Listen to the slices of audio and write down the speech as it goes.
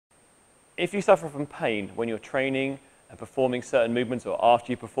if you suffer from pain when you're training and performing certain movements or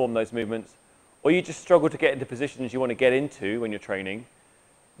after you perform those movements, or you just struggle to get into positions you want to get into when you're training,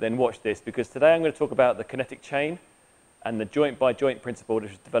 then watch this, because today I'm going to talk about the kinetic chain and the joint-by-joint principle,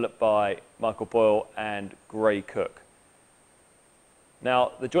 which was developed by Michael Boyle and Gray Cook.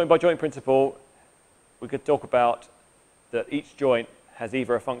 Now, the joint-by-joint principle, we could talk about that each joint has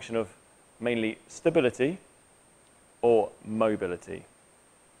either a function of mainly stability or mobility.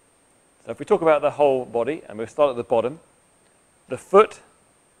 So if we talk about the whole body, and we'll start at the bottom, the foot,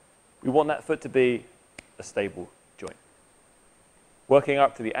 we want that foot to be a stable joint. Working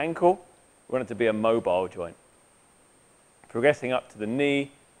up to the ankle, we want it to be a mobile joint. Progressing up to the knee,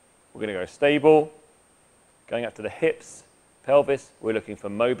 we're going to go stable. Going up to the hips, pelvis, we're looking for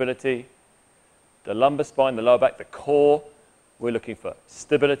mobility. The lumbar spine, the lower back, the core, we're looking for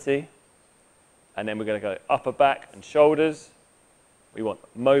stability. And then we're going to go upper back and shoulders. We want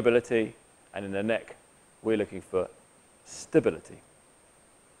mobility. And in the neck, we're looking for stability.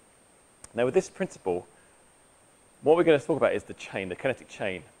 Now with this principle, what we're going to talk about is the chain, the kinetic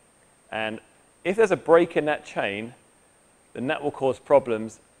chain. And if there's a break in that chain, then that will cause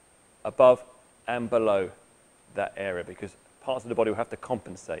problems above and below that area, because parts of the body will have to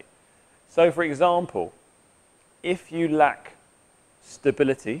compensate. So for example, if you lack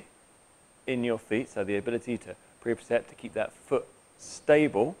stability in your feet, so the ability to proprioception, to keep that foot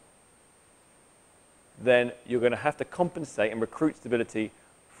stable, then you're going to have to compensate and recruit stability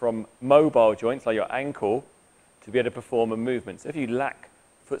from mobile joints like your ankle to be able to perform a movement. So if you lack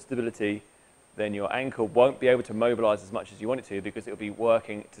foot stability, then your ankle won't be able to mobilize as much as you want it to, because it will be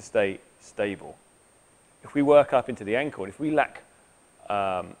working to stay stable. If we work up into the ankle, and if we lack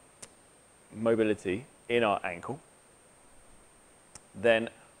mobility in our ankle, then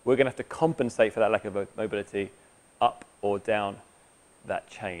we're going to have to compensate for that lack of mobility up or down that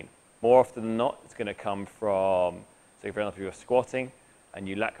chain. More often than not, it's going to come from, so for example, if you're squatting and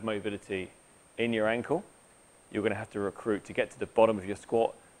you lack mobility in your ankle, you're going to have to recruit, to get to the bottom of your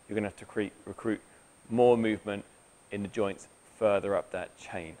squat, you're going to have to recruit more movement in the joints further up that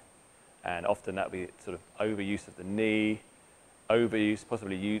chain. And often that will be sort of overuse of the knee, overuse,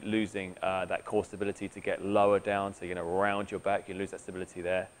 possibly losing that core stability to get lower down, so you're going to round your back, you lose that stability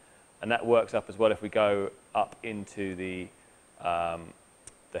there. And that works up as well if we go up into the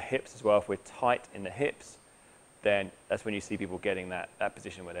hips as well. If we're tight in the hips, then that's when you see people getting that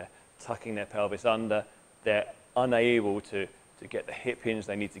position where they're tucking their pelvis under, they're unable to get the hip hinge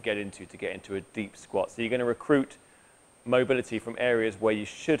they need to get into a deep squat. So you're going to recruit mobility from areas where you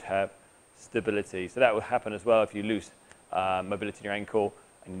should have stability. So that will happen as well if you lose mobility in your ankle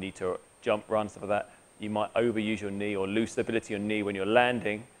and you need to jump, run, stuff like that. You might overuse your knee or lose stability in your knee when you're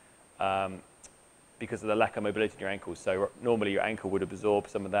landing because of the lack of mobility in your ankle. So normally your ankle would absorb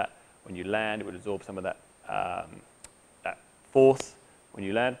some of that when you land. It would absorb some of that, that force when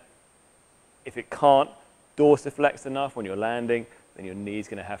you land. If it can't dorsiflex enough when you're landing, then your knee's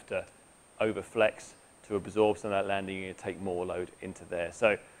going to have to overflex to absorb some of that landing. You're going to take more load into there.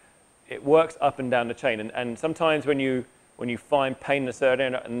 So it works up and down the chain. And sometimes when you find pain in a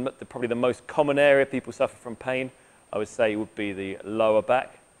certain area, and probably the most common area people suffer from pain, I would say would be the lower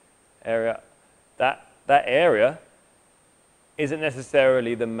back area. That area isn't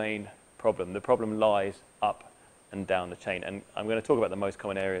necessarily the main problem. The problem lies up and down the chain. And I'm going to talk about the most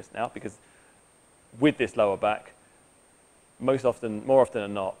common areas now, because with this lower back, more often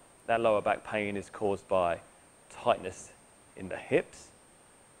than not, that lower back pain is caused by tightness in the hips,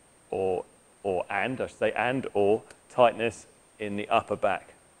 or tightness in the upper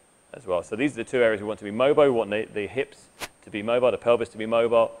back as well. So these are the two areas we want to be mobile. We want the hips to be mobile, the pelvis to be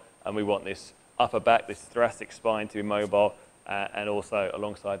mobile, and we want this upper back, this thoracic spine to be mobile, and also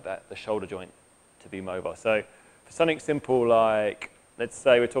alongside that, the shoulder joint to be mobile. So for something simple like, let's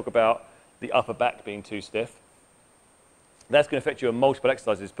say we talk about the upper back being too stiff, that's going to affect you in multiple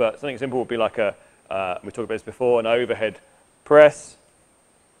exercises, but something simple would be like we talked about this before, an overhead press.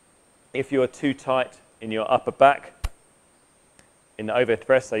 If you're too tight in your upper back, in the overhead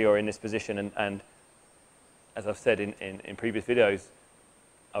press, so you're in this position, and as I've said in previous videos,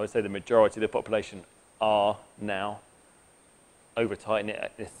 I would say the majority of the population are now over-tightening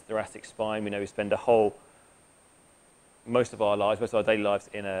this thoracic spine. We know we spend most of our lives, most of our daily lives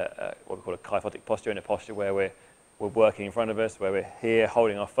in what we call a kyphotic posture, in a posture where we're working in front of us, where we're here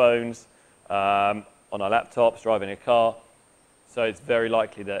holding our phones, on our laptops, driving a car. So it's very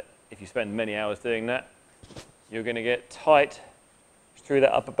likely that if you spend many hours doing that, you're going to get tight through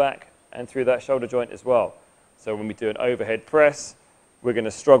that upper back and through that shoulder joint as well. So when we do an overhead press, we're going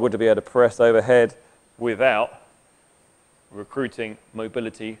to struggle to be able to press overhead without recruiting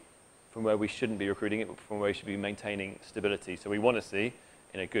mobility from where we shouldn't be recruiting it, but from where we should be maintaining stability. So we want to see,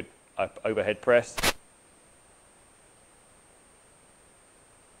 in a good overhead press,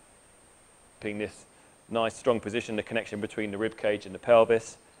 keeping this nice strong position, the connection between the rib cage and the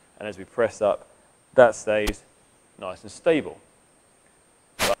pelvis, and as we press up, that stays nice and stable.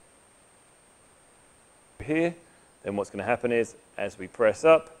 But here, then what's going to happen is, as we press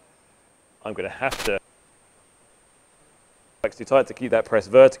up, I'm going to have to too tight to keep that press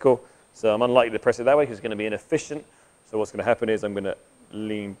vertical, so I'm unlikely to press it that way because it's going to be inefficient. So what's going to happen is I'm going to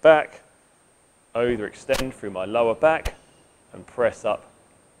lean back, overextend through my lower back, and press up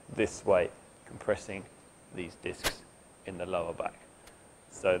this way, compressing these discs in the lower back.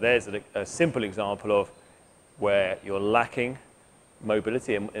 So there's a simple example of where you're lacking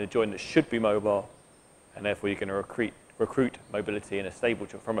mobility in a joint that should be mobile, and therefore you're going to recruit mobility in a stable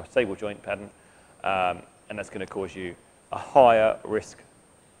from a stable joint pattern, and that's going to cause you a higher risk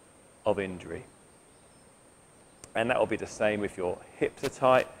of injury. And that will be the same if your hips are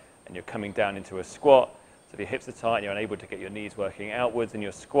tight and you're coming down into a squat. So if your hips are tight and you're unable to get your knees working outwards in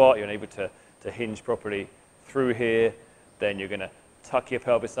your squat, you're unable to hinge properly through here, then you're going to tuck your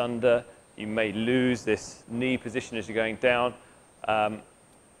pelvis under. You may lose this knee position as you're going down.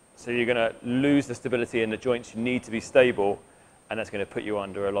 So you're going to lose the stability in the joints you need to be stable, and that's going to put you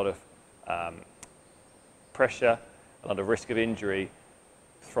under a lot of pressure, a lot of risk of injury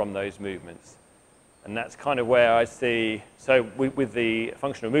from those movements. And that's kind of where I see, so with the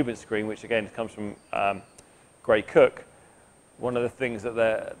functional movement screen, which again comes from Gray Cook, one of the things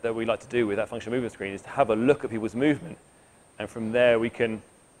that we like to do with that functional movement screen is to have a look at people's movement. And from there we can,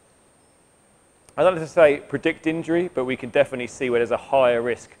 I don't like to say predict injury, but we can definitely see where there's a higher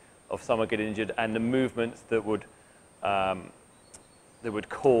risk of someone getting injured and the movements that would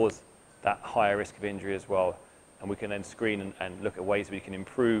cause that higher risk of injury as well. And we can then screen and look at ways we can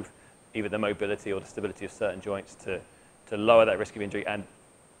improve either the mobility or the stability of certain joints to lower that risk of injury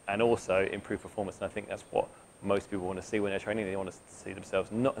and also improve performance. And I think that's what most people want to see when they're training. They want to see themselves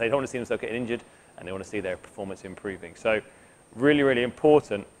they don't want to see themselves getting injured, and they want to see their performance improving. So really, really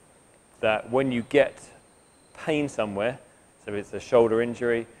important that when you get pain somewhere, so if it's a shoulder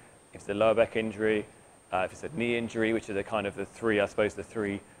injury, if it's a lower back injury, if it's a knee injury, which are the kind of the three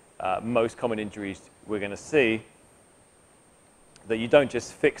most common injuries we're going to see, that you don't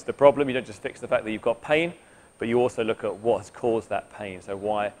just fix the problem, you don't just fix the fact that you've got pain, but you also look at what has caused that pain. So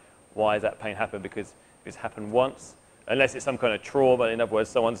why has that pain happened? Because if it's happened once, unless it's some kind of trauma, in other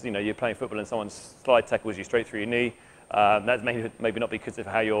words, you're playing football and someone slide tackles you straight through your knee, that's maybe not because of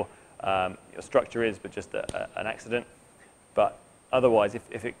how your structure is, but just an accident. But otherwise,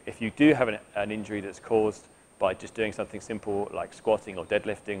 if you do have an injury that's caused by just doing something simple like squatting or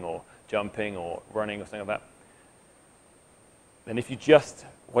deadlifting or jumping or running or something like that, then if you just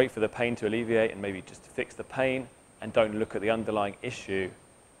wait for the pain to alleviate and maybe just fix the pain and don't look at the underlying issue,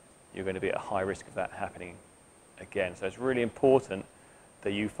 you're going to be at a high risk of that happening again. So it's really important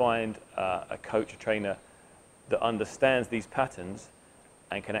that you find a coach, a trainer that understands these patterns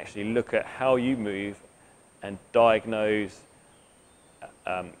and can actually look at how you move and diagnose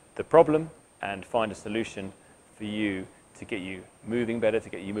the problem and find a solution for you to get you moving better, to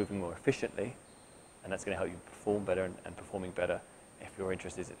get you moving more efficiently, and that's going to help you perform better and performing better. If your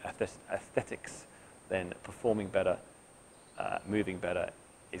interest is in aesthetics, then performing better, moving better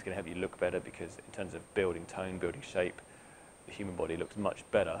is going to help you look better, because in terms of building tone, building shape, the human body looks much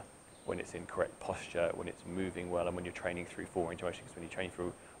better when it's in correct posture, when it's moving well, and when you're training through full range of motion. Because when you train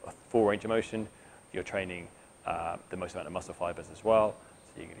through a full range of motion, you're training the most amount of muscle fibers as well,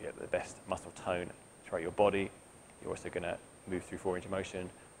 so you're going to get the best muscle tone throughout your body. You're also going to move through full range of motion.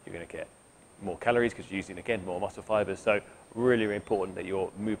 You're going to get more calories because you're using, again, more muscle fibers. So really, really important that your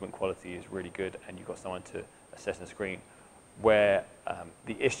movement quality is really good and you've got someone to assess and screen where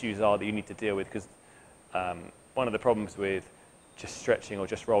the issues are that you need to deal with. Because one of the problems with just stretching or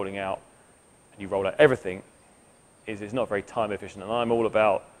just rolling out, and you roll out everything, is it's not very time efficient. And I'm all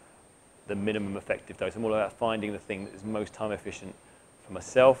about the minimum effective dose. I'm all about finding the thing that is most time efficient for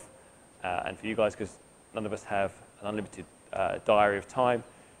myself and for you guys, because none of us have an unlimited diary of time.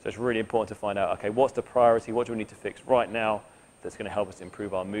 So it's really important to find out, okay, what's the priority? What do we need to fix right now that's going to help us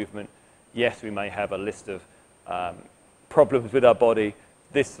improve our movement? Yes, we may have a list of problems with our body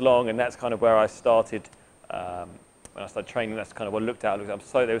this long, and that's kind of where I started. When I started training, that's kind of what I looked at.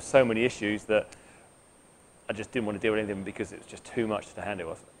 So there were so many issues that I just didn't want to deal with anything because it was just too much to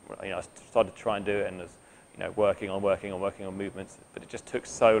handle. I started to try and do it, and was working on movements, but it just took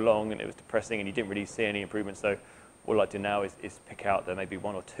so long, and it was depressing, and you didn't really see any improvement. So what I like to do now is pick out there maybe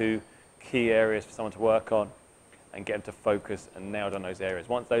one or two key areas for someone to work on, and get them to focus and nail down those areas.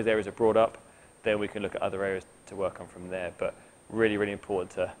 Once those areas are brought up, then we can look at other areas to work on from there. But really, really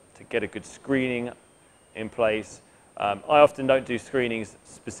important to get a good screening in place. I often don't do screenings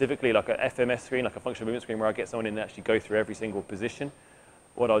specifically like an FMS screen, like a functional movement screen, where I get someone in and actually go through every single position.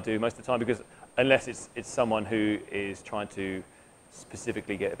 What I'll do most of the time, because unless it's someone who is trying to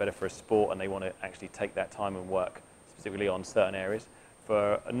specifically get better for a sport and they want to actually take that time and work specifically on certain areas.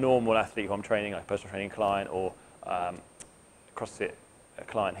 For a normal athlete who I'm training, like a personal training client or CrossFit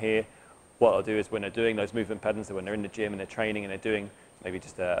client here, what I'll do is when they're doing those movement patterns, so when they're in the gym and they're training and they're doing maybe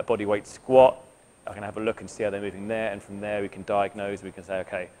just a body weight squat, I can have a look and see how they're moving there, and from there we can diagnose, we can say,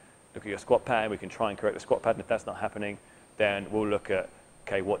 okay, look at your squat pattern, we can try and correct the squat pattern. If that's not happening, then we'll look at,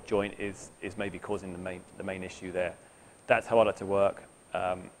 okay, what joint is maybe causing the main issue there. That's how I like to work.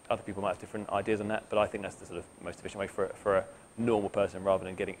 Other people might have different ideas on that, but I think that's the sort of most efficient way for a normal person, rather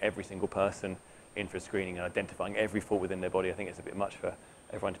than getting every single person in for screening and identifying every fault within their body. I think it's a bit much for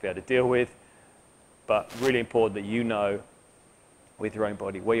everyone to be able to deal with. But really important that you know with your own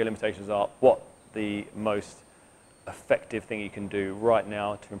body where your limitations are, what the most effective thing you can do right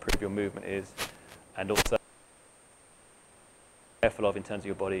now to improve your movement is, and also careful of in terms of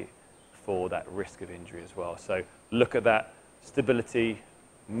your body for that risk of injury as well. So look at that stability,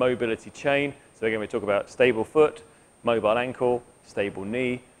 mobility chain. So again, we talk about stable foot, mobile ankle, stable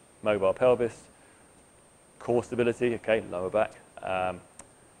knee, mobile pelvis, core stability, okay, lower back,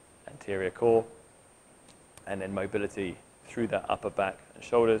 anterior core, and then mobility through that upper back and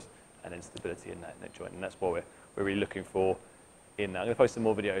shoulders, and then stability in that neck joint. And that's what we're really looking for in that. I'm going to post some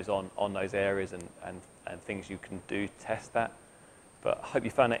more videos on those areas and things you can do to test that. But I hope you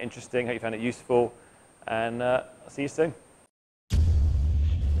found that interesting, hope you found it useful, and I'll see you soon.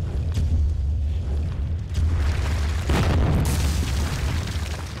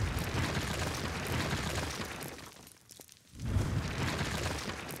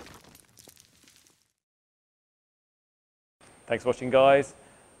 Thanks for watching, guys.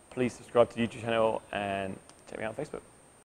 Please subscribe to the YouTube channel and check me out on Facebook.